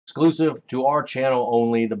exclusive to our channel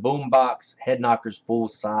only, the Boombox Head Knockers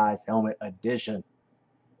full-size helmet edition.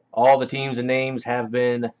 All the teams and names have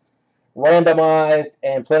been randomized,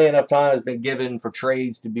 and plenty enough time has been given for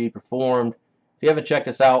trades to be performed. If you haven't checked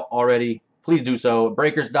us out already, please do so.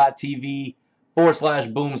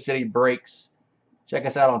 Breakers.tv/Boom City Breaks. Check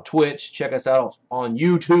us out on Twitch. Check us out on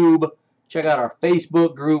YouTube. Check out our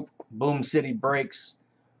Facebook group, Boom City Breaks,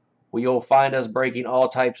 where you'll find us breaking all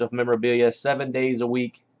types of memorabilia 7 days a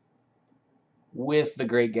week with the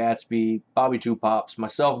Great Gatsby, Bobby Two Pops,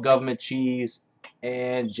 myself, Government Cheese,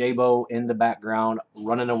 and J-Bo in the background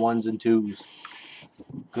running the 1s and 2s.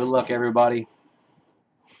 Good luck, everybody.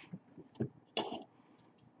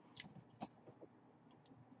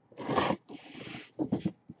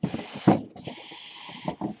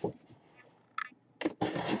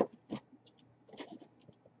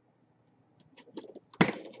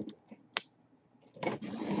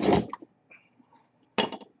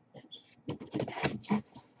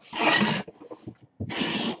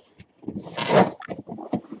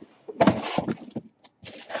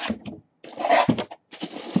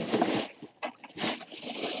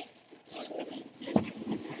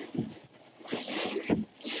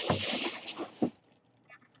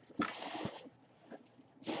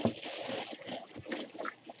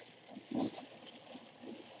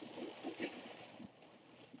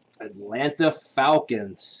 Atlanta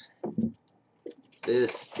Falcons.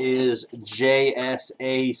 This is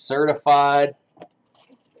JSA certified.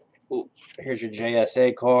 Ooh, here's your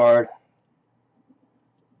JSA card.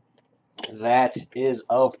 That is,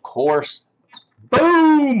 of course,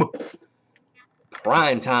 boom!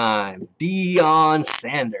 Primetime Deion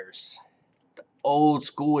Sanders. The old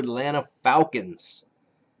school Atlanta Falcons.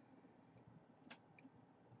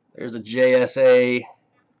 There's a JSA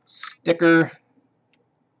sticker.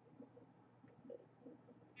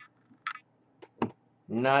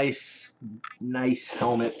 Nice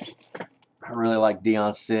helmet. I really like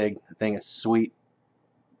Deion Sig. The thing is sweet.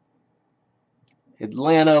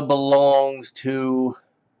 Atlanta belongs to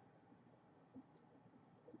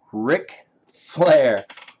Ric Flair.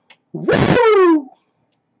 Woo!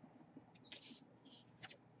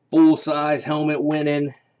 Full-size helmet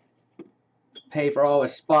winning. Pay for all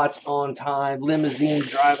his spots on time. Limousine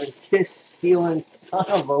driving, kiss stealing son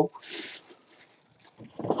of a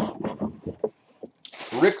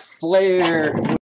Ric Flair.